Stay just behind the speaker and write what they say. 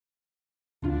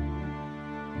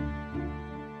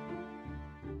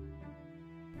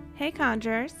Hey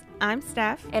Conjurers, I'm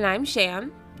Steph. And I'm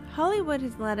Sham. Hollywood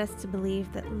has led us to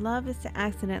believe that love is to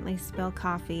accidentally spill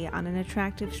coffee on an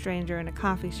attractive stranger in a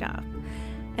coffee shop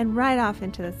and ride off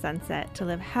into the sunset to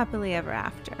live happily ever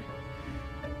after.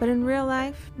 But in real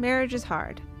life, marriage is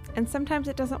hard, and sometimes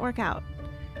it doesn't work out.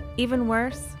 Even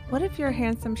worse, what if your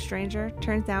handsome stranger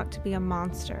turns out to be a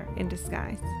monster in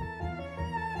disguise?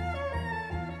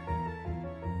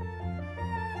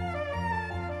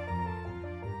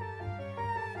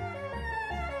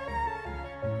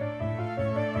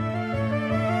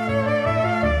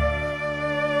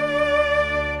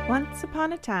 Once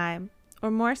upon a time,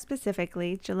 or more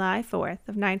specifically, July 4th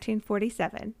of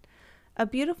 1947, a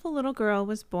beautiful little girl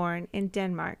was born in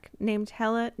Denmark named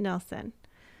Helle Nielsen.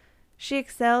 She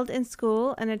excelled in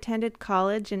school and attended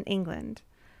college in England.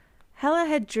 Helle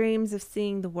had dreams of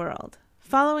seeing the world.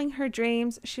 Following her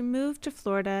dreams, she moved to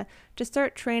Florida to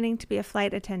start training to be a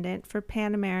flight attendant for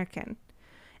Pan American.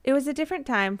 It was a different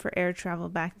time for air travel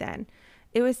back then.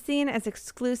 It was seen as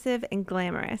exclusive and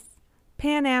glamorous.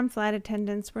 Pan Am flight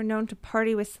attendants were known to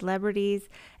party with celebrities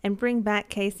and bring back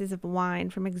cases of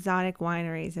wine from exotic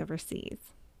wineries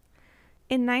overseas.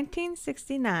 In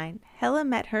 1969, Helle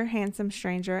met her handsome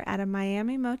stranger at a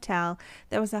Miami motel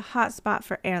that was a hotspot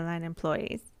for airline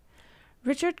employees.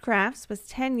 Richard Crafts was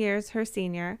 10 years her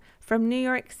senior, from New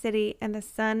York City and the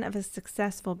son of a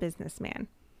successful businessman.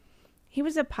 He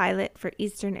was a pilot for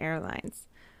Eastern Airlines.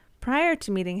 Prior to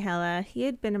meeting Helle, he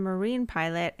had been a Marine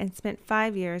pilot and spent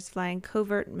 5 years flying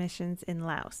covert missions in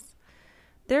Laos.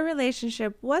 Their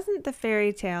relationship wasn't the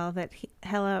fairy tale that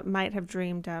Helle might have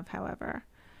dreamed of, however.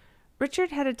 Richard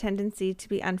had a tendency to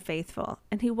be unfaithful,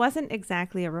 and he wasn't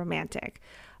exactly a romantic,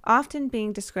 often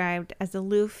being described as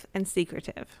aloof and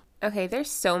secretive. Okay, there's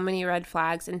so many red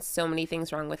flags and so many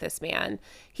things wrong with this man.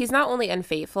 He's not only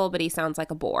unfaithful, but he sounds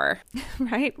like a bore.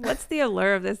 Right? What's the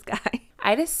allure of this guy?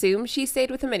 I'd assume she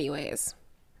stayed with him anyways.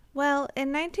 Well,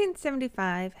 in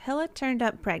 1975, Helle turned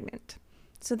up pregnant.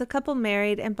 So the couple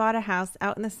married and bought a house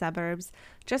out in the suburbs,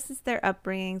 just as their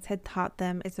upbringings had taught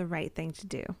them is the right thing to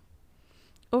do.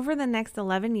 Over the next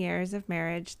 11 years of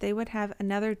marriage, they would have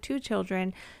another 2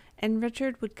 children, and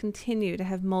Richard would continue to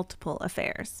have multiple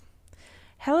affairs.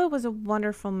 Helle was a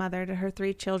wonderful mother to her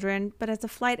 3 children, but as a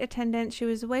flight attendant, she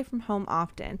was away from home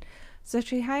often, so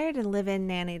she hired a live-in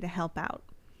nanny to help out.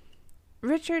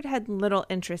 Richard had little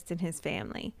interest in his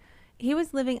family. He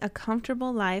was living a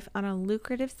comfortable life on a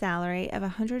lucrative salary of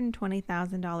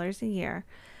 $120,000 a year.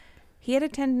 He had a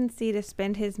tendency to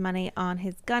spend his money on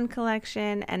his gun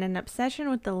collection and an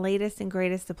obsession with the latest and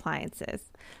greatest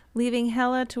appliances, leaving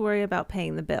Helle to worry about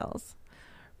paying the bills.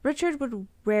 Richard would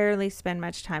rarely spend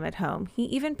much time at home. He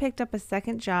even picked up a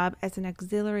second job as an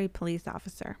auxiliary police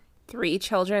officer. 3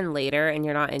 children later and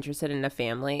you're not interested in a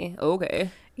family? Okay.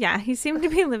 Yeah, he seemed to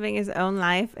be living his own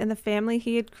life, and the family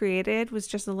he had created was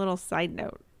just a little side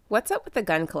note. What's up with the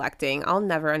gun collecting? I'll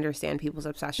never understand people's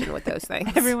obsession with those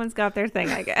things. Everyone's got their thing,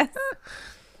 I guess.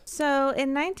 So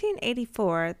in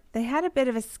 1984, they had a bit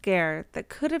of a scare that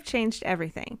could have changed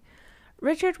everything.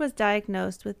 Richard was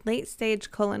diagnosed with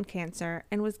late-stage colon cancer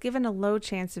and was given a low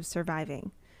chance of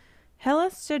surviving. Helle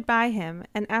stood by him,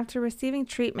 and after receiving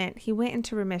treatment, he went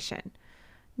into remission.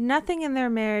 Nothing in their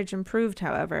marriage improved,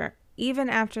 however, even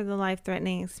after the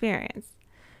life-threatening experience.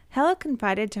 Helle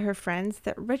confided to her friends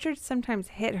that Richard sometimes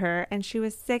hit her, and she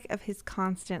was sick of his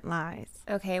constant lies.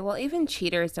 Okay, well, even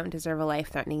cheaters don't deserve a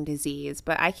life-threatening disease,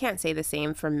 but I can't say the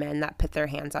same for men that put their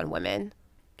hands on women.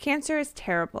 Cancer is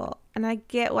terrible, and I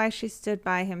get why she stood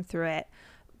by him through it,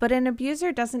 but an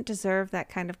abuser doesn't deserve that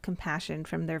kind of compassion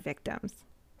from their victims.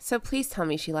 So please tell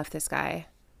me she left this guy.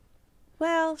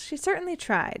 Well, she certainly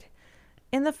tried.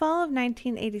 In the fall of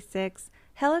 1986,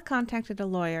 Helle contacted a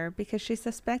lawyer because she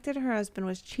suspected her husband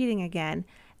was cheating again,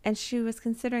 and she was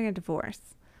considering a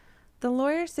divorce. The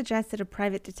lawyer suggested a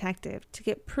private detective to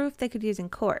get proof they could use in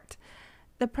court.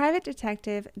 The private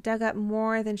detective dug up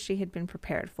more than she had been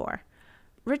prepared for.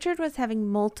 Richard was having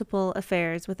multiple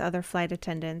affairs with other flight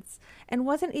attendants and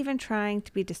wasn't even trying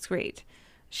to be discreet.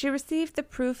 She received the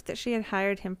proof that she had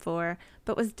hired him for,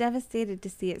 but was devastated to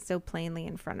see it so plainly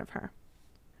in front of her.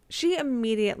 She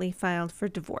immediately filed for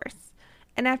divorce,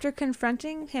 and after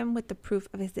confronting him with the proof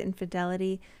of his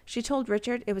infidelity, she told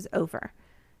Richard it was over.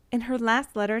 In her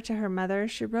last letter to her mother,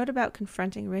 she wrote about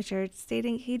confronting Richard,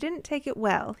 stating he didn't take it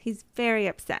well. He's very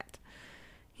upset.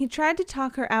 He tried to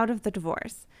talk her out of the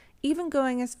divorce, even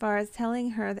going as far as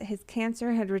telling her that his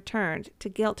cancer had returned to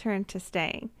guilt her into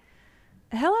staying.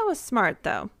 Helle was smart,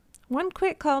 though. One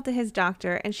quick call to his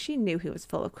doctor, and she knew he was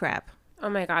full of crap. Oh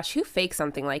my gosh, who fakes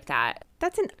something like that?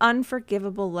 That's an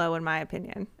unforgivable low, in my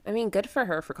opinion. I mean, good for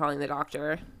her for calling the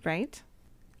doctor. Right?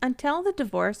 Until the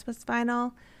divorce was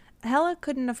final, Hella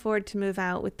couldn't afford to move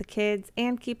out with the kids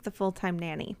and keep the full-time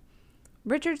nanny.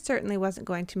 Richard certainly wasn't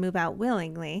going to move out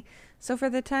willingly, so for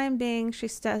the time being, she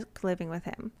stuck living with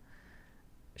him.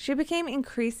 She became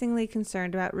increasingly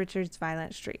concerned about Richard's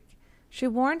violent streak. She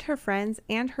warned her friends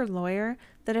and her lawyer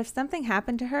that if something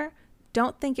happened to her,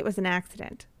 don't think it was an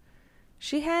accident.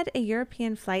 She had a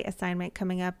European flight assignment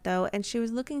coming up, though, and she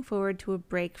was looking forward to a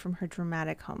break from her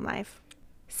dramatic home life.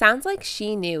 Sounds like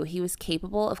she knew he was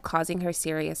capable of causing her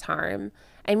serious harm.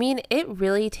 I mean, it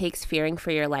really takes fearing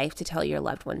for your life to tell your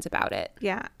loved ones about it.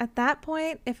 Yeah, at that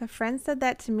point, if a friend said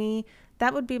that to me,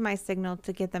 that would be my signal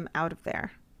to get them out of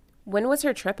there. When was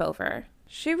her trip over?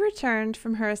 She returned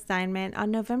from her assignment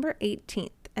on November 18th,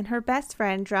 and her best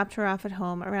friend dropped her off at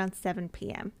home around 7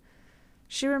 p.m.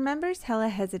 She remembers Hella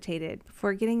hesitated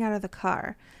before getting out of the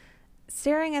car.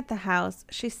 Staring at the house,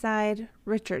 she sighed,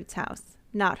 Richard's house,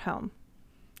 not home.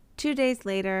 2 days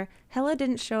later, Hella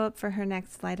didn't show up for her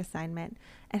next flight assignment,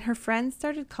 and her friends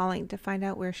started calling to find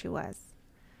out where she was.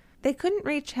 They couldn't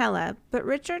reach Hella, but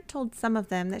Richard told some of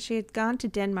them that she had gone to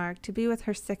Denmark to be with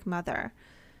her sick mother.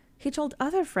 He told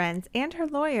other friends and her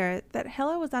lawyer that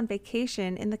Hella was on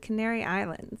vacation in the Canary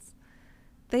Islands.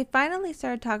 They finally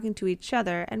started talking to each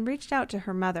other and reached out to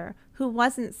her mother, who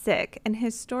wasn't sick, and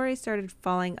his story started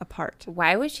falling apart.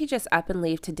 Why would she just up and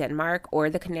leave to Denmark or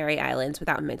the Canary Islands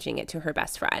without mentioning it to her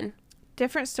best friend?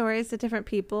 Different stories to different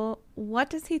people. What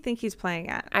does he think he's playing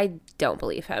at? I don't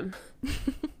believe him.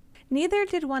 Neither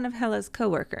did one of Hella's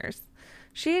coworkers.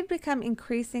 She had become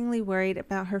increasingly worried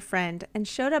about her friend and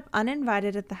showed up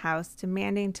uninvited at the house,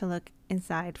 demanding to look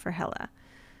inside for Hella.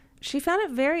 She found it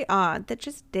very odd that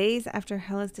just days after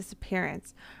Hella's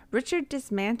disappearance, Richard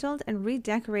dismantled and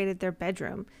redecorated their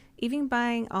bedroom, even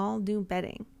buying all new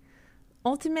bedding.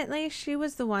 Ultimately, she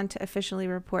was the one to officially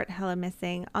report Hella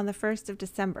missing on the 1st of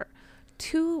December,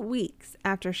 2 weeks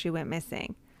after she went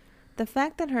missing. The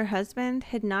fact that her husband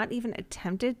had not even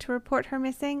attempted to report her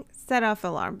missing set off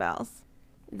alarm bells.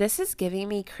 This is giving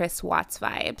me Chris Watts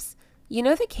vibes. You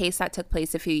know the case that took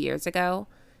place a few years ago?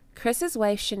 Chris's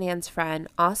wife, Shanann's friend,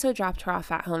 also dropped her off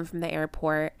at home from the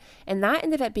airport, and that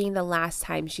ended up being the last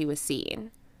time she was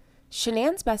seen.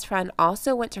 Shanann's best friend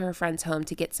also went to her friend's home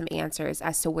to get some answers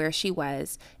as to where she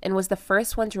was and was the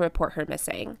first one to report her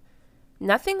missing.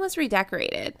 Nothing was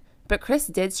redecorated, but Chris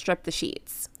did strip the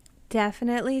sheets.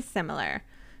 Definitely similar.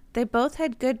 They both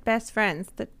had good best friends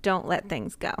that don't let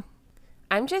things go.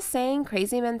 I'm just saying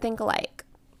crazy men think alike.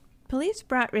 Police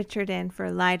brought Richard in for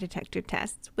a lie detector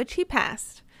test, which he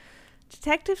passed.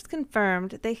 Detectives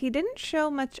confirmed that he didn't show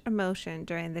much emotion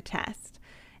during the test,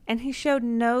 and he showed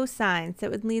no signs that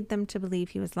would lead them to believe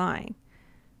he was lying.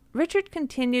 Richard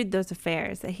continued those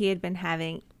affairs that he had been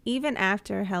having even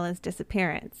after Hella's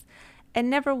disappearance, and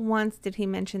never once did he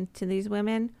mention to these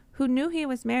women, who knew he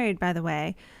was married, by the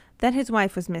way, that his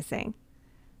wife was missing.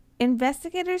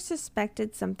 Investigators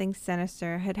suspected something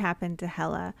sinister had happened to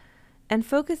Hella and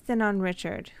focused in on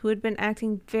Richard, who had been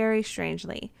acting very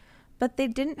strangely, but they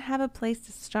didn't have a place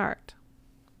to start.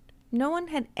 No one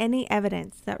had any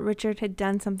evidence that Richard had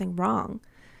done something wrong.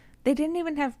 They didn't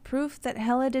even have proof that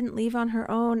Hella didn't leave on her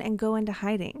own and go into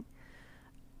hiding.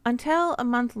 Until a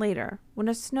month later, when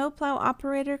a snowplow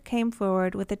operator came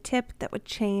forward with a tip that would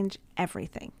change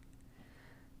everything.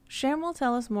 Sharon will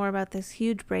tell us more about this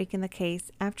huge break in the case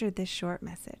after this short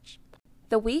message.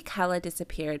 The week Hella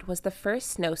disappeared was the first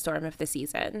snowstorm of the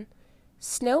season.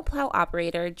 Snowplow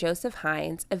operator Joseph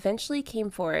Hines eventually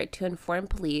came forward to inform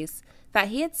police that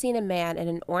he had seen a man in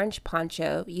an orange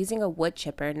poncho using a wood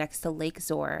chipper next to Lake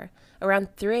Zor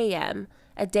around 3 a.m.,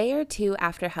 a day or two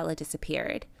after Hella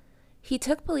disappeared. He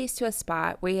took police to a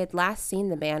spot where he had last seen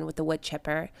the man with the wood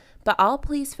chipper, but all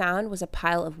police found was a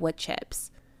pile of wood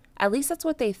chips. At least that's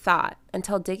what they thought,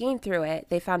 until digging through it,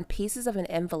 they found pieces of an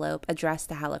envelope addressed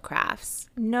to Hella Crafts.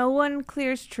 No one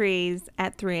clears trees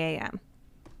at 3 a.m.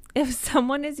 If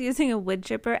someone is using a wood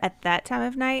chipper at that time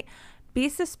of night, be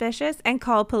suspicious and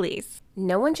call police.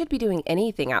 No one should be doing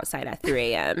anything outside at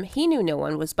 3 a.m. He knew no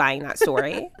one was buying that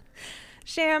story.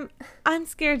 Sham, I'm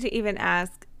scared to even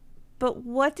ask, but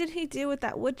what did he do with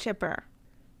that wood chipper?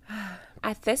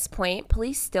 At this point,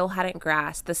 police still hadn't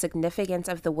grasped the significance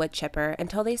of the wood chipper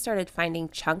until they started finding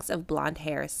chunks of blonde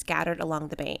hair scattered along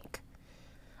the bank.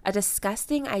 A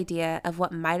disgusting idea of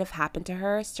what might have happened to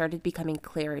her started becoming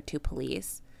clearer to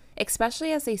police,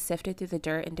 especially as they sifted through the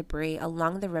dirt and debris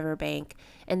along the riverbank,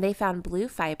 and they found blue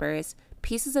fibers,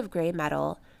 pieces of gray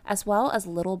metal, as well as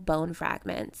little bone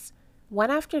fragments.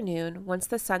 One afternoon, once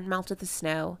the sun melted the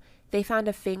snow, they found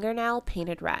a fingernail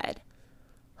painted red.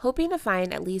 Hoping to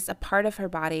find at least a part of her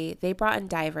body, they brought in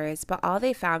divers, but all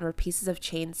they found were pieces of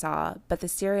chainsaw, but the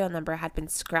serial number had been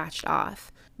scratched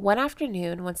off. One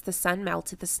afternoon, once the sun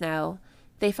melted the snow,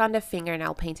 they found a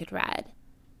fingernail painted red.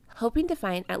 Hoping to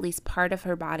find at least part of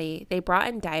her body, they brought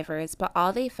in divers, but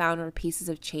all they found were pieces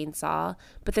of chainsaw,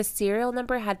 but the serial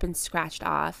number had been scratched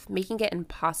off, making it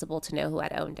impossible to know who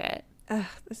had owned it. Ugh,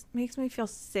 this makes me feel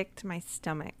sick to my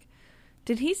stomach.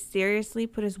 Did he seriously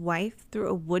put his wife through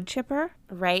a wood chipper?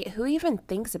 Right? Who even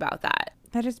thinks about that?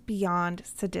 That is beyond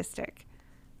sadistic.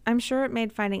 I'm sure it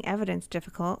made finding evidence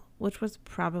difficult, which was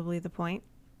probably the point.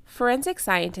 Forensic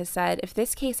scientists said if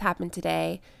this case happened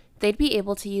today, they'd be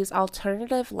able to use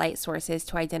alternative light sources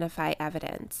to identify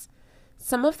evidence.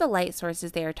 Some of the light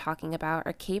sources they are talking about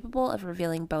are capable of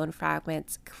revealing bone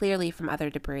fragments clearly from other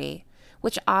debris,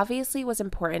 which obviously was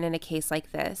important in a case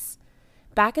like this.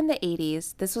 Back in the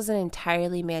 80s, this was an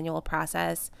entirely manual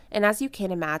process, and as you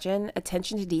can imagine,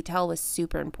 attention to detail was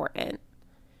super important.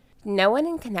 No one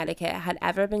in Connecticut had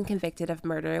ever been convicted of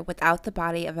murder without the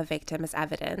body of a victim as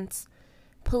evidence.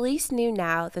 Police knew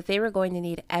now that they were going to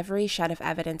need every shred of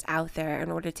evidence out there in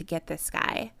order to get this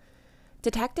guy.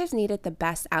 Detectives needed the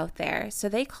best out there, so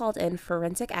they called in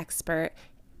forensic expert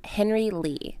Henry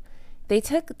Lee. They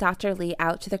took Dr. Lee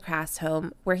out to the Crafts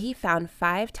home, where he found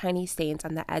 5 tiny stains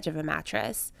on the edge of a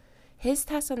mattress. His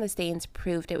test on the stains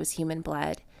proved it was human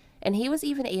blood, and he was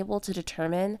even able to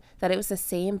determine that it was the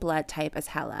same blood type as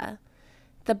Hella.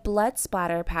 The blood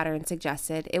splatter pattern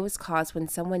suggested it was caused when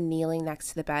someone kneeling next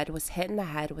to the bed was hit in the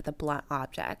head with a blunt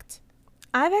object.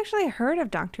 I've actually heard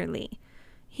of Dr. Lee.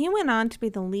 He went on to be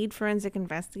the lead forensic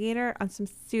investigator on some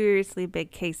seriously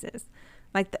big cases,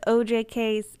 like the OJ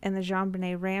case and the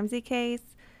JonBenet Ramsey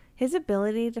case. His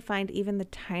ability to find even the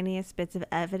tiniest bits of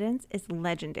evidence is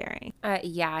legendary.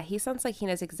 Yeah, he sounds like he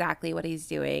knows exactly what he's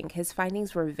doing. His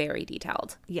findings were very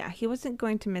detailed. Yeah, he wasn't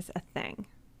going to miss a thing.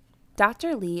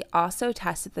 Dr. Lee also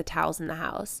tested the towels in the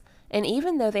house, and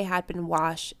even though they had been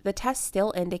washed, the test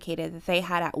still indicated that they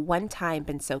had at one time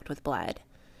been soaked with blood.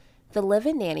 The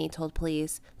live-in nanny told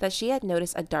police that she had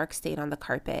noticed a dark stain on the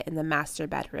carpet in the master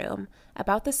bedroom,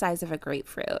 about the size of a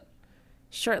grapefruit.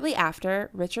 Shortly after,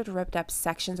 Richard ripped up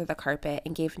sections of the carpet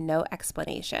and gave no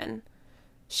explanation.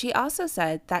 She also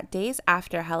said that days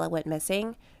after Hella went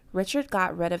missing, Richard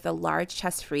got rid of the large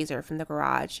chest freezer from the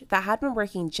garage that had been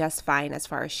working just fine as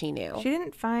far as she knew. She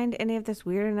didn't find any of this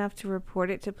weird enough to report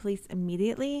it to police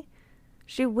immediately.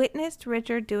 She witnessed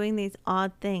Richard doing these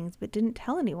odd things but didn't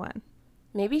tell anyone.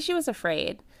 Maybe she was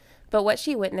afraid, but what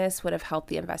she witnessed would have helped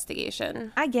the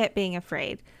investigation. I get being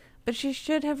afraid, but she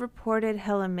should have reported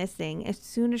Hella missing as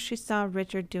soon as she saw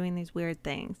Richard doing these weird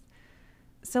things.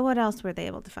 So what else were they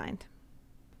able to find?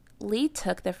 Lee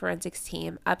took the forensics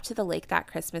team up to the lake that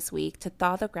Christmas week to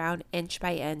thaw the ground inch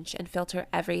by inch and filter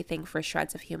everything for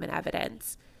shreds of human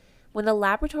evidence. When the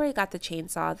laboratory got the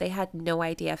chainsaw, they had no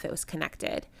idea if it was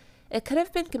connected. It could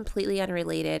have been completely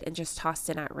unrelated and just tossed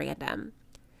in at random.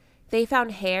 They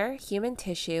found hair, human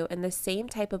tissue, and the same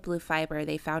type of blue fiber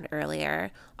they found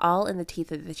earlier, all in the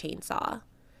teeth of the chainsaw.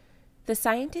 The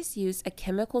scientists used a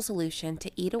chemical solution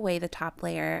to eat away the top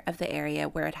layer of the area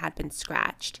where it had been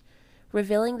scratched,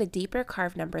 revealing the deeper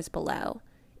carved numbers below.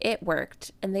 It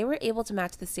worked, and they were able to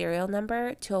match the serial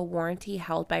number to a warranty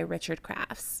held by Richard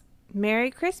Crafts. Merry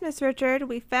Christmas, Richard.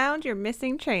 We found your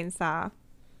missing chainsaw.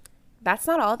 That's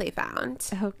not all they found.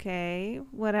 Okay,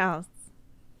 what else?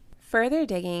 Further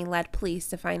digging led police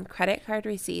to find credit card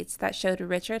receipts that showed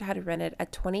Richard had rented a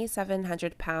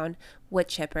 2,700-pound wood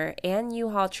chipper and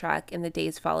U-Haul truck in the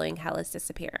days following Hella's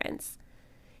disappearance.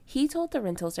 He told the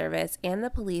rental service and the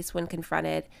police when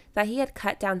confronted that he had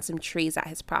cut down some trees at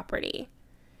his property.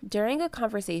 During a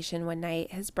conversation one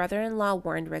night, his brother-in-law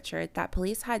warned Richard that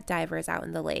police had divers out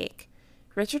in the lake.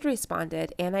 Richard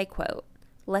responded, and I quote,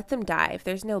 "Let them dive.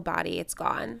 There's no body. It's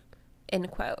gone." End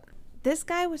quote. This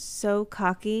guy was so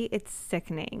cocky, it's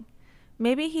sickening.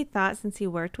 Maybe he thought since he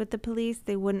worked with the police,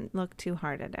 they wouldn't look too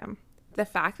hard at him. The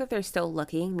fact that they're still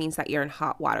looking means that you're in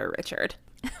hot water, Richard.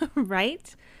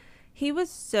 Right? He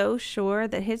was so sure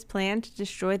that his plan to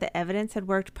destroy the evidence had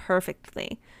worked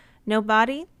perfectly. No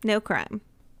body, no crime.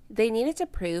 They needed to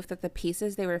prove that the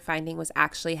pieces they were finding was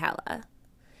actually Hella.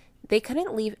 They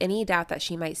couldn't leave any doubt that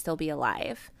she might still be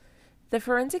alive. The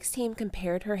forensics team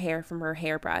compared her hair from her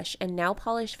hairbrush and nail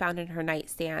polish found in her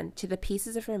nightstand to the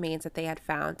pieces of remains that they had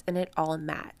found, and it all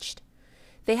matched.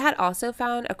 They had also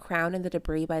found a crown in the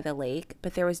debris by the lake,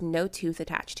 but there was no tooth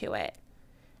attached to it.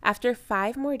 After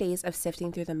 5 more days of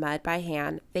sifting through the mud by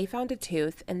hand, they found a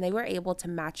tooth, and they were able to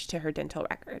match to her dental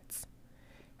records.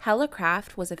 Hella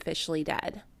Craft was officially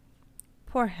dead.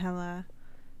 Poor Hella.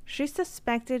 She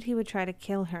suspected he would try to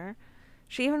kill her.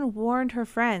 She even warned her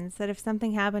friends that if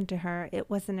something happened to her, it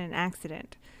wasn't an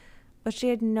accident. But she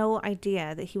had no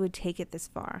idea that he would take it this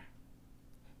far.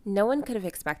 No one could have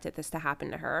expected this to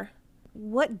happen to her.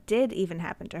 What did even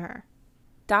happen to her?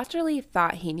 Dr. Lee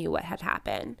thought he knew what had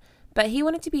happened, but he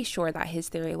wanted to be sure that his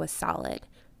theory was solid.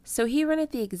 So he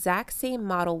rented the exact same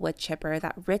model wood chipper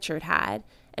that Richard had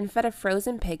and fed a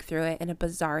frozen pig through it in a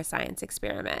bizarre science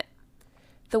experiment.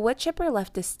 The wood chipper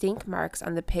left distinct marks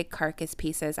on the pig carcass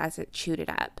pieces as it chewed it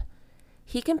up.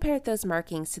 He compared those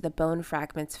markings to the bone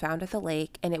fragments found at the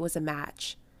lake, and it was a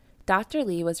match. Dr.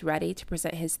 Lee was ready to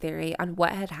present his theory on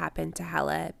what had happened to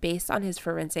Helle based on his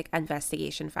forensic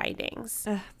investigation findings.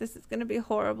 This is going to be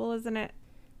horrible, isn't it?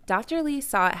 Dr. Lee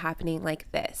saw it happening like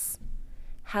this.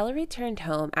 Helle returned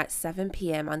home at 7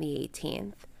 p.m. on the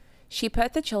 18th. She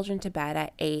put the children to bed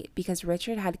at 8 because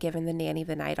Richard had given the nanny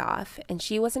the night off, and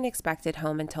she wasn't expected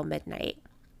home until midnight.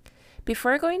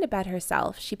 Before going to bed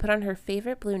herself, she put on her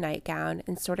favorite blue nightgown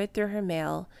and sorted through her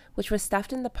mail, which was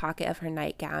stuffed in the pocket of her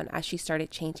nightgown as she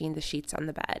started changing the sheets on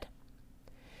the bed.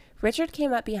 Richard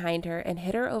came up behind her and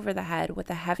hit her over the head with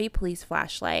a heavy police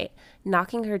flashlight,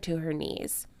 knocking her to her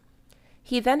knees.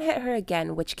 He then hit her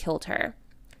again, which killed her.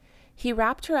 He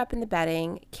wrapped her up in the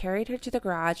bedding, carried her to the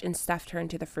garage, and stuffed her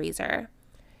into the freezer.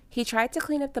 He tried to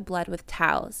clean up the blood with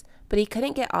towels, but he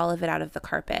couldn't get all of it out of the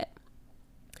carpet.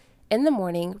 In the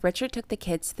morning, Richard took the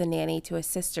kids to the nanny to his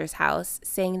sister's house,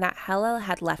 saying that Helle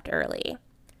had left early.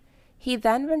 He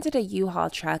then rented a U-Haul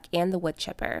truck and the wood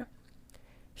chipper.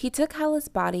 He took Helle's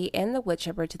body and the wood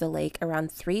chipper to the lake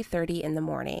around 3:30 in the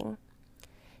morning.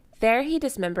 There, he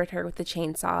dismembered her with the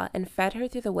chainsaw and fed her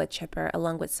through the wood chipper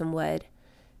along with some wood.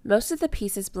 Most of the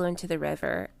pieces blew into the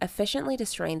river, efficiently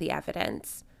destroying the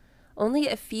evidence. Only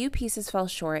a few pieces fell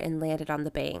short and landed on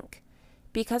the bank.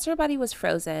 Because her body was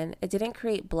frozen, it didn't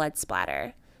create blood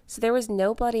splatter, so there was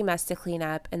no bloody mess to clean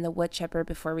up in the wood chipper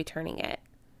before returning it.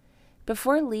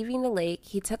 Before leaving the lake,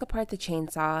 he took apart the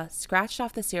chainsaw, scratched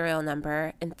off the serial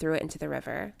number, and threw it into the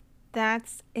river.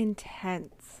 That's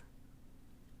intense.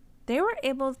 They were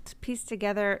able to piece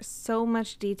together so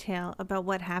much detail about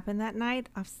what happened that night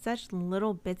off such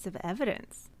little bits of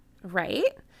evidence.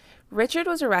 Right? Richard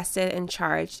was arrested and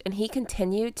charged, and he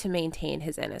continued to maintain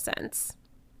his innocence.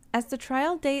 As the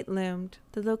trial date loomed,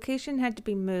 the location had to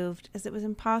be moved as it was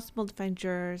impossible to find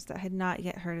jurors that had not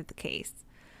yet heard of the case.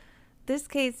 This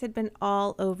case had been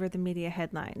all over the media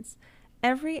headlines.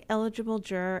 Every eligible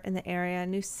juror in the area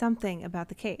knew something about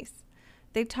the case.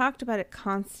 They talked about it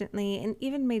constantly and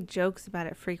even made jokes about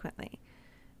it frequently.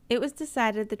 It was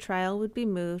decided the trial would be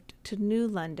moved to New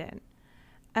London.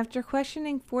 After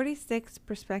questioning 46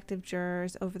 prospective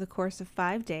jurors over the course of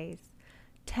 5 days,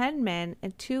 10 men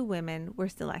and 2 women were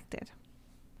selected.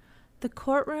 The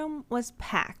courtroom was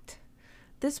packed.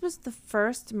 This was the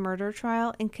first murder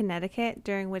trial in Connecticut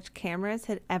during which cameras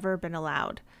had ever been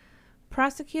allowed.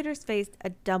 Prosecutors faced a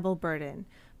double burden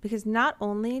because not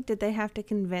only did they have to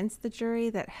convince the jury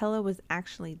that Helle was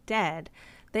actually dead,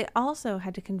 they also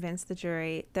had to convince the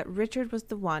jury that Richard was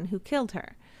the one who killed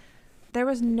her. There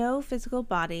was no physical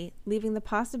body, leaving the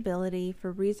possibility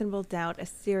for reasonable doubt a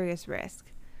serious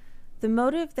risk. The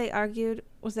motive, they argued,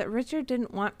 was that Richard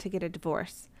didn't want to get a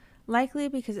divorce, likely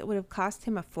because it would have cost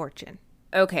him a fortune.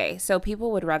 Okay, so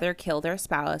people would rather kill their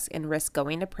spouse and risk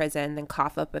going to prison than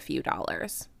cough up a few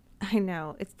dollars. I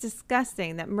know, it's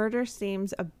disgusting that murder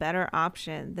seems a better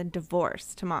option than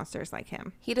divorce to monsters like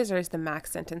him. He deserves the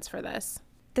max sentence for this.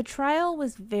 The trial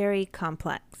was very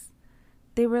complex.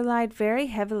 They relied very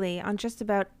heavily on just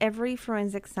about every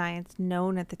forensic science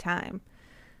known at the time.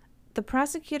 The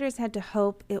prosecutors had to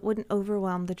hope it wouldn't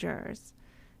overwhelm the jurors.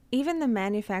 Even the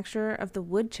manufacturer of the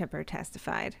wood chipper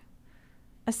testified.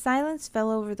 A silence fell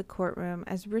over the courtroom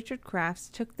as Richard Crafts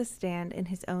took the stand in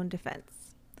his own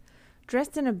defense.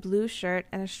 Dressed in a blue shirt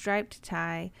and a striped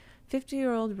tie,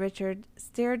 50-year-old Richard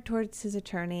stared towards his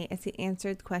attorney as he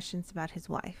answered questions about his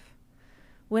wife.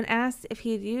 When asked if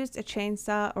he had used a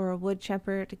chainsaw or a wood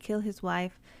chipper to kill his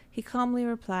wife, he calmly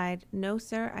replied, "No,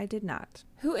 sir, I did not."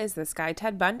 Who is this guy,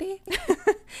 Ted Bundy?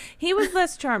 He was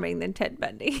less charming than Ted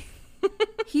Bundy.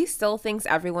 He still thinks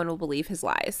everyone will believe his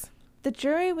lies. The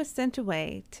jury was sent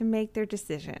away to make their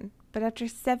decision, but after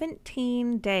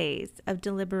 17 days of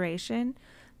deliberation,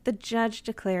 the judge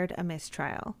declared a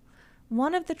mistrial.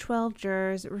 One of the 12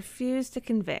 jurors refused to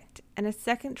convict, and a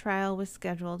second trial was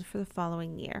scheduled for the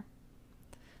following year.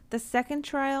 The second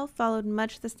trial followed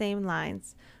much the same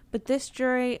lines, but this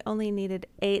jury only needed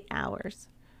 8 hours.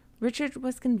 Richard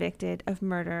was convicted of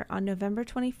murder on November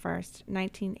 21st,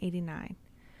 1989,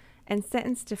 and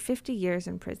sentenced to 50 years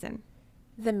in prison.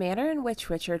 The manner in which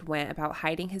Richard went about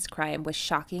hiding his crime was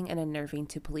shocking and unnerving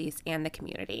to police and the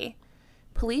community.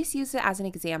 Police use it as an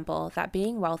example that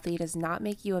being wealthy does not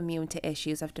make you immune to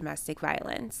issues of domestic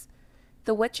violence.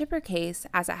 The wood chipper case,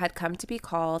 as it had come to be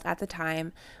called at the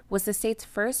time, was the state's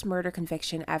first murder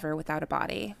conviction ever without a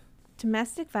body.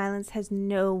 Domestic violence has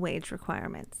no wage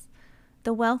requirements.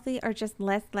 The wealthy are just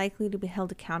less likely to be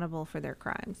held accountable for their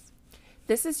crimes.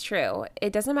 This is true.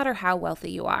 It doesn't matter how wealthy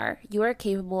you are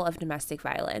capable of domestic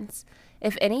violence.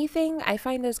 If anything, I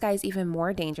find those guys even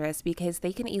more dangerous because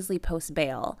they can easily post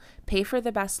bail, pay for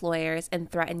the best lawyers, and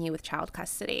threaten you with child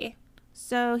custody.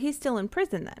 So he's still in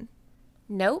prison then?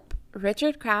 Nope.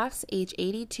 Richard Crafts, age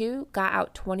 82, got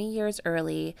out 20 years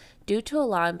early due to a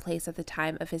law in place at the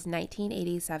time of his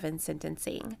 1987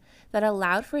 sentencing that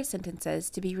allowed for sentences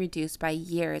to be reduced by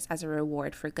years as a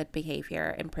reward for good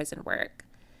behavior and prison work.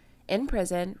 In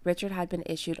prison, Richard had been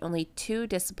issued only 2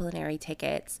 disciplinary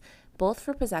tickets, both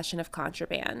for possession of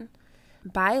contraband.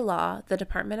 By law, the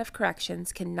Department of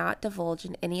Corrections cannot divulge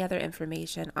any other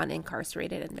information on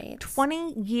incarcerated inmates.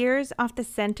 20 years off the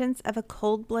sentence of a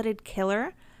cold-blooded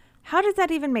killer? How does that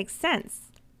even make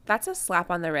sense? That's a slap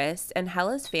on the wrist, and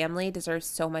Hella's family deserves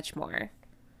so much more.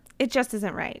 It just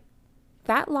isn't right.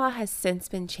 That law has since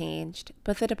been changed,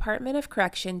 but the Department of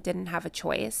Correction didn't have a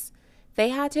choice. They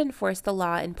had to enforce the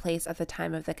law in place at the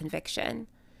time of the conviction.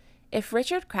 If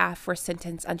Richard Kraft were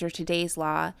sentenced under today's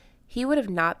law, he would have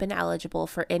not been eligible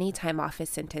for any time off his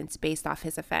sentence based off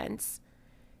his offense.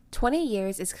 20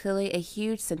 years is clearly a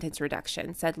huge sentence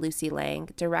reduction, said Lucy Lang,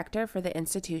 director for the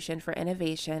Institution for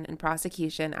Innovation and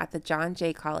Prosecution at the John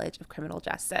Jay College of Criminal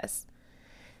Justice.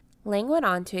 Lang went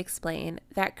on to explain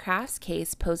that Kraft's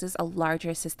case poses a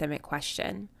larger systemic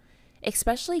question,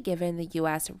 especially given the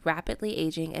U.S. rapidly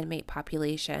aging inmate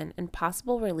population and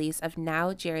possible release of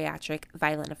now geriatric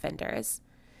violent offenders.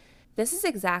 This is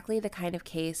exactly the kind of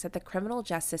case that the criminal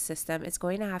justice system is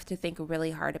going to have to think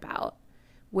really hard about.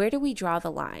 Where do we draw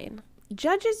the line?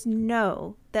 Judges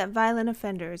know that violent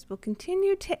offenders will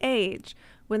continue to age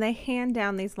when they hand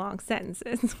down these long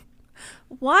sentences.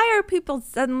 Why are people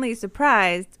suddenly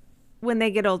surprised when they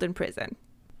get old in prison?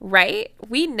 Right?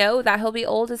 We know that he'll be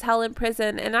old as hell in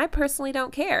prison, and I personally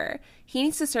don't care. He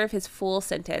needs to serve his full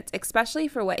sentence, especially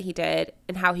for what he did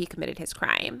and how he committed his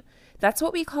crime. That's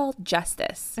what we call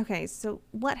justice. Okay, so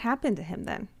what happened to him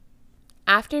then?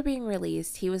 After being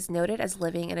released, he was noted as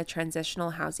living in a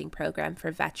transitional housing program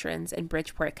for veterans in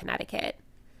Bridgeport, Connecticut.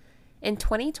 In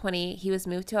 2020, he was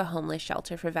moved to a homeless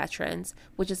shelter for veterans,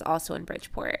 which is also in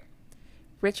Bridgeport.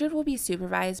 Richard will be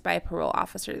supervised by a parole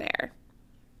officer there.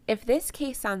 If this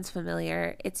case sounds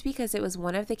familiar, it's because it was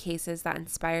one of the cases that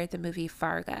inspired the movie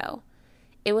Fargo.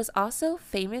 It was also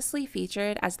famously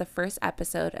featured as the first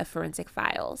episode of Forensic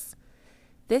Files.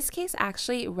 This case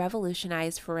actually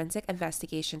revolutionized forensic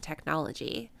investigation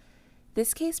technology.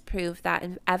 This case proved that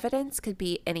evidence could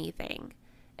be anything,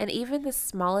 and even the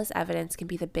smallest evidence can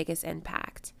be the biggest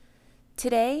impact.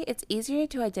 Today, it's easier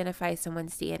to identify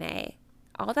someone's DNA.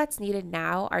 All that's needed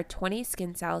now are 20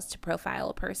 skin cells to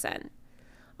profile a person.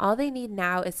 All they need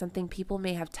now is something people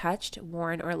may have touched,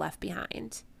 worn, or left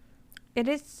behind. It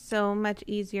is so much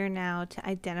easier now to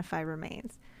identify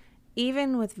remains,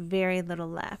 even with very little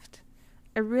left.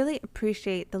 I really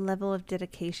appreciate the level of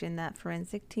dedication that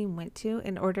forensic team went to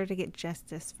in order to get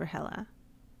justice for Hella.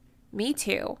 Me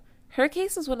too. Her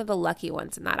case was one of the lucky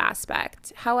ones in that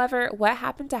aspect. However, what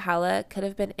happened to Hella could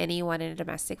have been anyone in a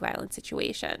domestic violence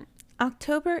situation.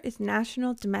 October is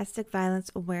National Domestic Violence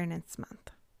Awareness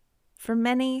Month. For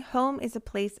many, home is a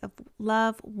place of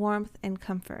love, warmth, and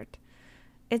comfort.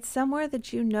 It's somewhere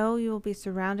that you know you will be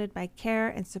surrounded by care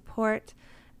and support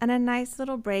and a nice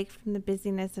little break from the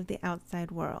busyness of the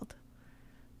outside world.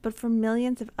 But for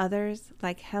millions of others,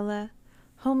 like Hella,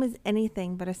 home is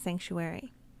anything but a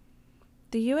sanctuary.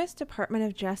 The U.S. Department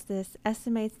of Justice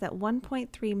estimates that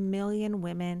 1.3 million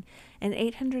women and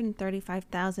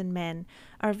 835,000 men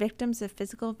are victims of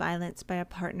physical violence by a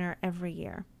partner every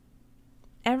year.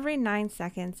 Every 9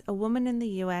 seconds, a woman in the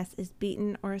U.S. is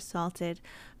beaten or assaulted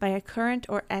by a current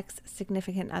or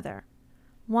ex-significant other.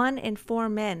 1 in 4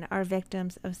 men are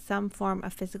victims of some form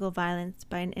of physical violence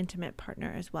by an intimate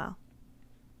partner as well.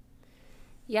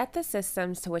 Yet the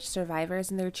systems to which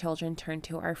survivors and their children turn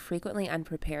to are frequently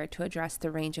unprepared to address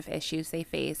the range of issues they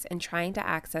face in trying to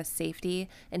access safety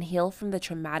and heal from the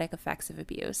traumatic effects of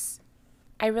abuse.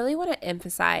 I really want to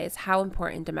emphasize how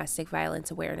important domestic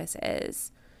violence awareness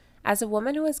is. As a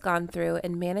woman who has gone through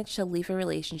and managed to leave a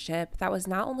relationship that was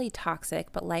not only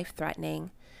toxic but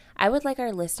life-threatening, I would like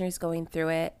our listeners going through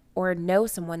it, or know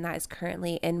someone that is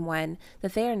currently in one,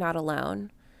 that they are not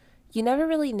alone. You never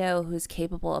really know who's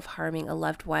capable of harming a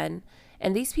loved one,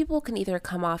 and these people can either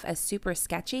come off as super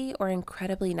sketchy or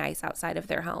incredibly nice outside of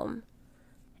their home.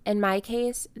 In my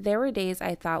case, there were days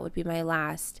I thought would be my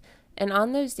last, and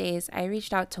on those days I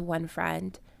reached out to one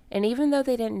friend, and even though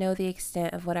they didn't know the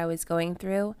extent of what I was going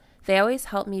through, they always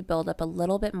helped me build up a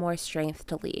little bit more strength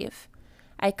to leave.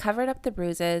 I covered up the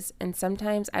bruises, and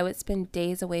sometimes I would spend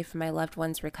days away from my loved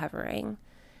ones recovering.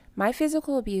 My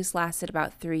physical abuse lasted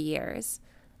about 3 years.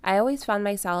 I always found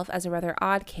myself as a rather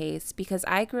odd case because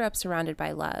I grew up surrounded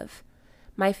by love.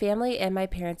 My family and my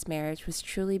parents' marriage was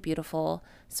truly beautiful,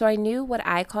 so I knew what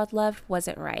I called love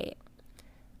wasn't right.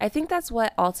 I think that's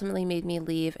what ultimately made me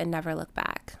leave and never look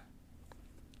back.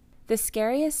 The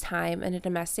scariest time in a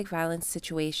domestic violence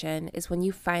situation is when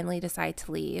you finally decide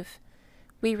to leave.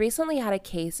 We recently had a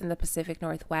case in the Pacific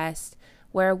Northwest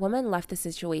where a woman left the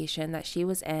situation that she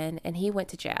was in and he went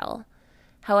to jail.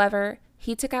 However,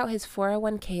 he took out his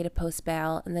 401k to post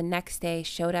bail and the next day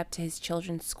showed up to his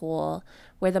children's school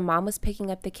where the mom was picking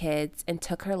up the kids and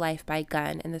took her life by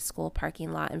gun in the school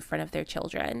parking lot in front of their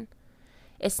children.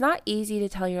 It's not easy to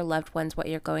tell your loved ones what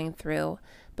you're going through,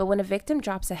 but when a victim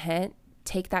drops a hint,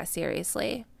 take that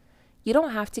seriously. You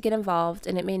don't have to get involved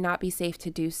and it may not be safe to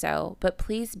do so, but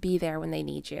please be there when they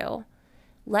need you.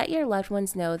 Let your loved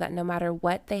ones know that no matter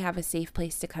what, they have a safe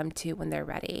place to come to when they're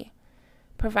ready.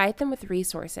 Provide them with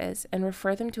resources and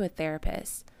refer them to a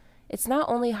therapist. It's not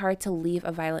only hard to leave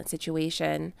a violent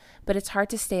situation, but it's hard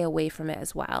to stay away from it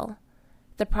as well.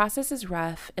 The process is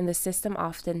rough and the system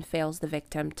often fails the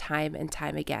victim time and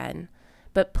time again,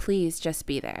 but please just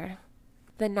be there.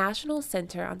 The National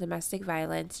Center on Domestic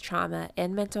Violence, Trauma,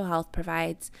 and Mental Health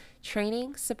provides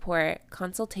training, support,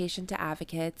 consultation to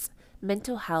advocates,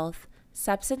 mental health,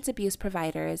 substance abuse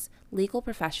providers, legal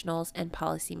professionals, and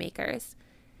policymakers.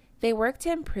 They work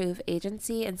to improve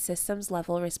agency and systems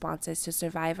level responses to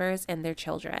survivors and their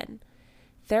children.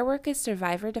 Their work is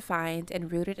survivor-defined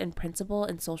and rooted in principle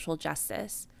and social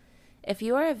justice. If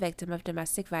you are a victim of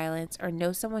domestic violence or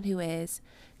know someone who is,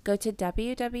 go to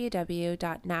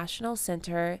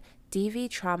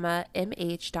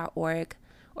www.nationalcenterdvtraumamh.org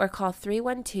or call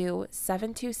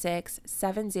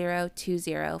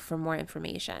 312-726-7020 for more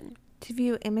information. To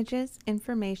view images,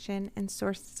 information, and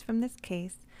sources from this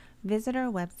case, visit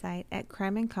our website at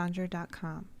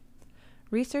crimeandconjure.com.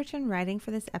 Research and writing for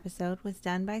this episode was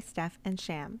done by Steph and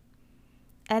Sham.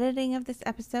 Editing of this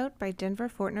episode by Denver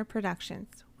Fortner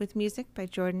Productions, with music by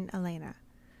Jordan Elena.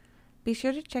 Be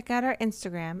sure to check out our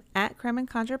Instagram at Crime and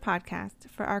Conjure Podcast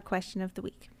for our question of the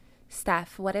week.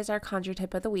 Steph, what is our conjure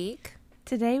tip of the week?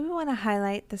 Today we want to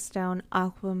highlight the stone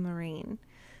aquamarine.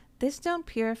 This stone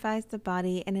purifies the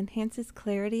body and enhances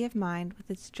clarity of mind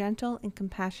with its gentle and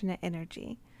compassionate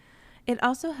energy. It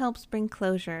also helps bring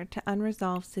closure to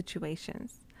unresolved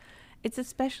situations. It's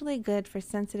especially good for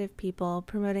sensitive people,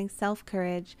 promoting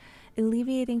self-courage,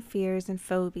 alleviating fears and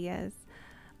phobias.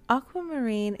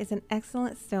 Aquamarine is an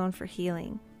excellent stone for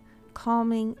healing,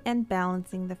 calming, and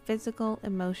balancing the physical,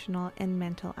 emotional, and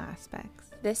mental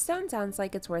aspects. This stone sounds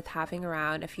like it's worth having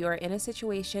around if you are in a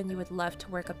situation you would love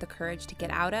to work up the courage to get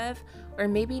out of, or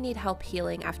maybe need help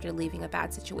healing after leaving a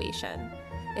bad situation.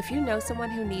 If you know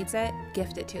someone who needs it,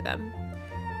 gift it to them.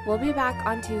 We'll be back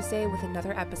on Tuesday with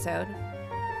another episode.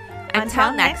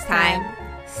 Until next time,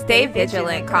 stay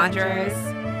vigilant,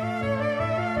 conjurers.